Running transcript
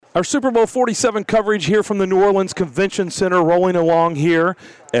Our Super Bowl 47 coverage here from the New Orleans Convention Center rolling along here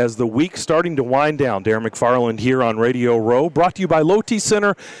as the week's starting to wind down. Darren McFarland here on Radio Row, brought to you by Low T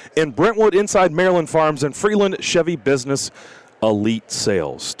Center in Brentwood, inside Maryland Farms, and Freeland Chevy Business Elite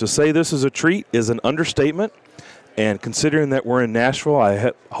Sales. To say this is a treat is an understatement, and considering that we're in Nashville,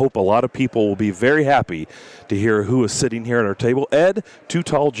 I hope a lot of people will be very happy to hear who is sitting here at our table. Ed Too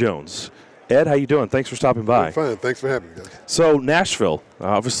Tall Jones. Ed, how you doing? Thanks for stopping by. I'm fine. Thanks for having me, guys. So Nashville,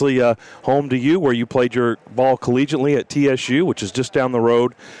 obviously home to you, where you played your ball collegiately at TSU, which is just down the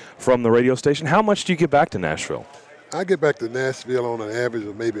road from the radio station. How much do you get back to Nashville? I get back to Nashville on an average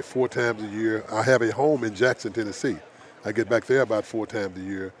of maybe 4 times a year. I have a home in Jackson, Tennessee. I get back there about 4 times a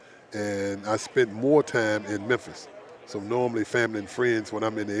year, and I spend more time in Memphis. So normally family and friends, when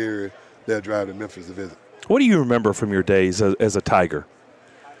I'm in the area, they'll drive to Memphis to visit. What do you remember from your days as a Tiger?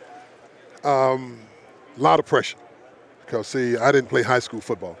 A lot of pressure because, see, I didn't play high school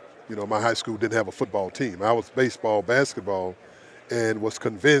football. You know, my high school didn't have a football team. I was baseball, basketball, and was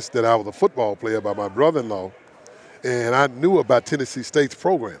convinced that I was a football player by my brother-in-law. And I knew about Tennessee State's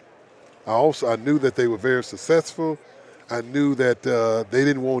program. I knew that they were very successful. I knew that they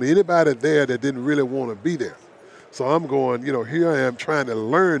didn't want anybody there that didn't really want to be there. So I'm going, here I am trying to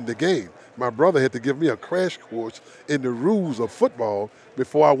learn the game. My brother had to give me a crash course in the rules of football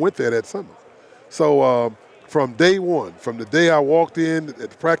before I went there that summer. So from day one, from the day I walked in at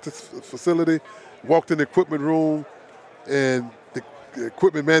the practice facility, walked in the equipment room, and the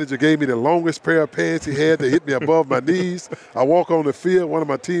equipment manager gave me the longest pair of pants he had. They hit me above my knees. I walk on the field. One of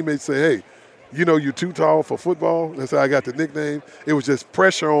my teammates say, "Hey, you're too tall for football." That's how I got the nickname. It was just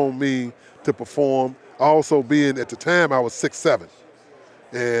pressure on me to perform. Also being, at the time, I was 6'7".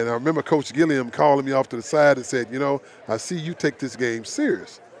 And I remember Coach Gilliam calling me off to the side and said, I see you take this game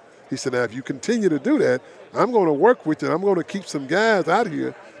serious. He said, now, if you continue to do that, I'm going to work with you, and I'm going to keep some guys out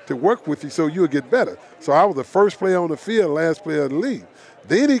here to work with you so you'll get better. So I was the first player on the field, last player to leave.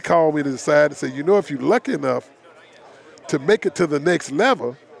 Then he called me to the side and said, if you're lucky enough to make it to the next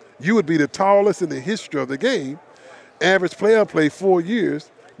level, you would be the tallest in the history of the game. Average player played 4 years,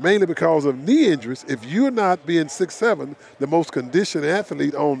 mainly because of knee injuries. If you're not being 6'7", the most conditioned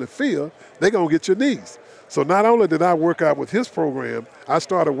athlete on the field, they're going to get your knees. So not only did I work out with his program, I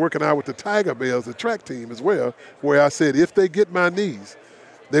started working out with the Tiger Bears, the track team as well, where I said if they get my knees,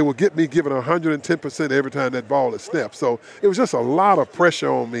 they will get me giving 110% every time that ball is snapped. So it was just a lot of pressure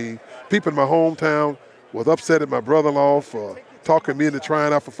on me. People in my hometown was upset at my brother-in-law for talking me into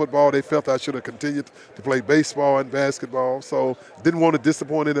trying out for football. They felt I should have continued to play baseball and basketball, so didn't want to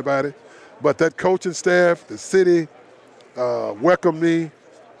disappoint anybody. But that coaching staff, the city, welcomed me,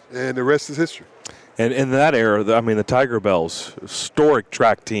 and the rest is history. And in that era, the Tiger Bells, historic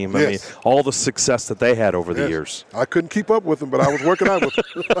track team. Yes. All the success that they had over the years. I couldn't keep up with them, but I was working out with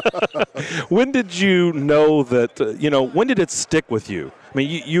them. When did you know that, when did it stick with you?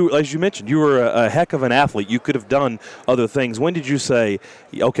 You as you mentioned, you were a heck of an athlete. You could have done other things. When did you say,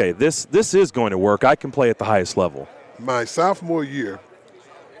 okay, this is going to work. I can play at the highest level? My sophomore year,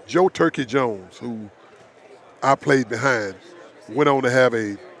 Joe Turkey Jones, who I played behind, went on to have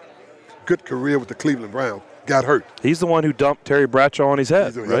a good career with the Cleveland Browns, got hurt. He's the one who dumped Terry Bradshaw on his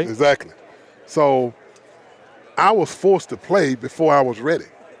head, right? Exactly. So I was forced to play before I was ready.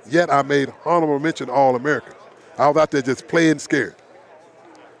 Yet I made honorable mention All-American. I was out there just playing scared.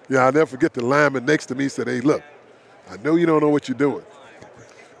 I'll never forget the lineman next to me said, hey, look, I know you don't know what you're doing,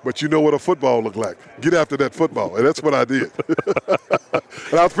 but you know what a football look like. Get after that football. And that's what I did.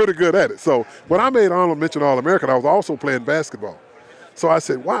 And I was pretty good at it. So when I made honorable mention All-American, I was also playing basketball. So I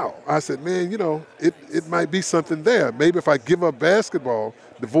said, wow. I said, man, it might be something there. Maybe if I give up basketball,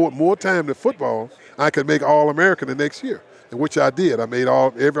 devote more time to football, I could make All-American the next year, and which I did. I made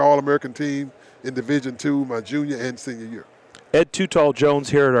every All-American team in Division II my junior and senior year. Ed Too Tall Jones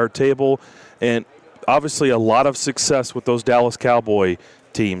here at our table, and obviously a lot of success with those Dallas Cowboy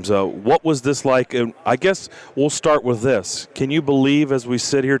teams. What was this like? And I guess we'll start with this. Can you believe, as we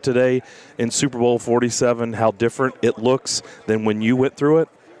sit here today in Super Bowl 47, how different it looks than when you went through it?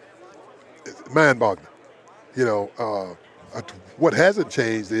 It's mind-boggling. What hasn't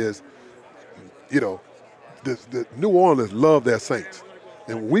changed is, the New Orleans love their Saints.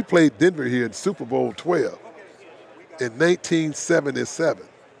 And when we played Denver here in Super Bowl 12 in 1977,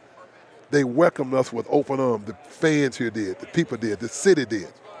 they welcomed us with open arms. The fans here did, the people did, the city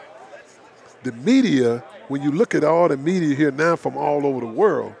did. The media, when you look at all the media here now from all over the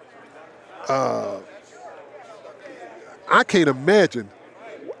world, I can't imagine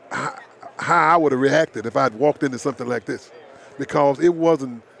how I would have reacted if I'd walked into something like this, because it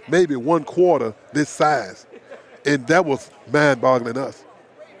wasn't maybe one quarter this size, and that was mind-boggling us.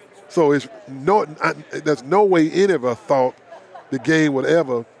 So there's no way any of us thought the game would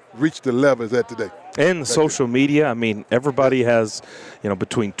ever reach the level it's at today. And social media, I mean, everybody has,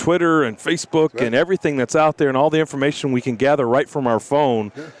 between Twitter and Facebook and everything that's out there and all the information we can gather right from our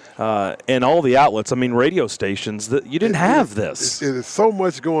phone and all the outlets, I mean, radio stations, that you didn't have this. It is so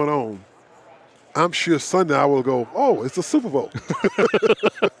much going on. I'm sure Sunday I will go, oh, it's the Super Bowl.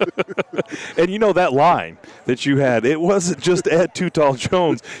 And that line that you had, it wasn't just Ed Too Tall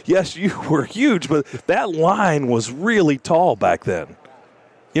Jones. Yes, you were huge, but that line was really tall back then.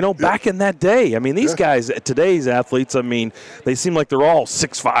 Back in that day, I mean, these guys, today's athletes, I mean, they seem like they're all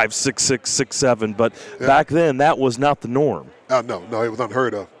 6'5", 6'6", 6'7", but back then that was not the norm. No, it was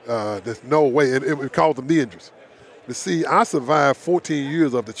unheard of. There's no way. And it caused them knee injuries. But see, I survived 14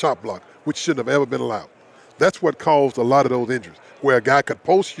 years of the chop block, which shouldn't have ever been allowed. That's what caused a lot of those injuries, where a guy could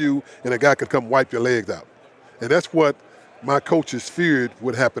post you and a guy could come wipe your legs out. And that's what my coaches feared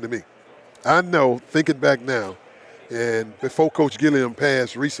would happen to me. I know, thinking back now, and before Coach Gilliam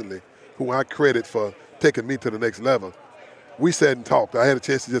passed recently, who I credit for taking me to the next level, we sat and talked. I had a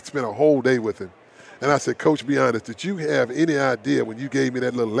chance to just spend a whole day with him. And I said, Coach, be honest, did you have any idea when you gave me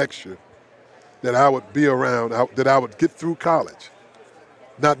that little lecture that I would be around, that I would get through college,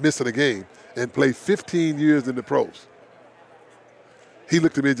 not missing a game, and play 15 years in the pros? He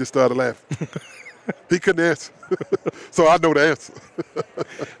looked at me and just started laughing. He couldn't answer. So I know the answer.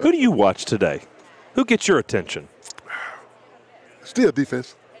 Who do you watch today? Who gets your attention? Still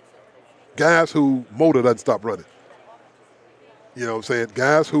defense. Guys who motor doesn't stop running. You know what I'm saying?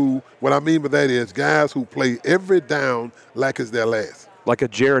 Guys who, what I mean by that is guys who play every down like it's their last. Like a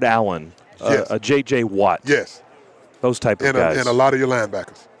Jared Allen, yes. A J.J. Watt. Yes. Those type of guys. And a lot of your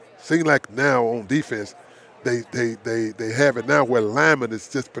linebackers. Seems like now on defense, they have it now where linemen is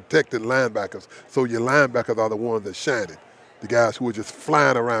just protecting linebackers. So your linebackers are the ones that shining. The guys who are just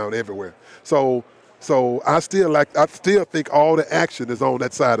flying around everywhere. So I still think all the action is on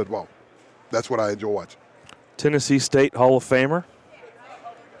that side of the ball. That's what I enjoy watching. Tennessee State Hall of Famer,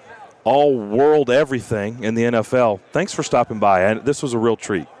 all-world everything in the NFL. Thanks for stopping by. This was a real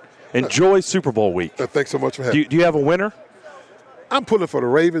treat. Enjoy Super Bowl week. Thanks so much for having me. Do you have a winner? I'm pulling for the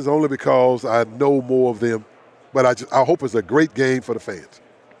Ravens only because I know more of them, but I hope it's a great game for the fans.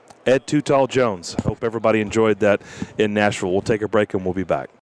 Ed Too Tall Jones. Hope everybody enjoyed that in Nashville. We'll take a break and we'll be back.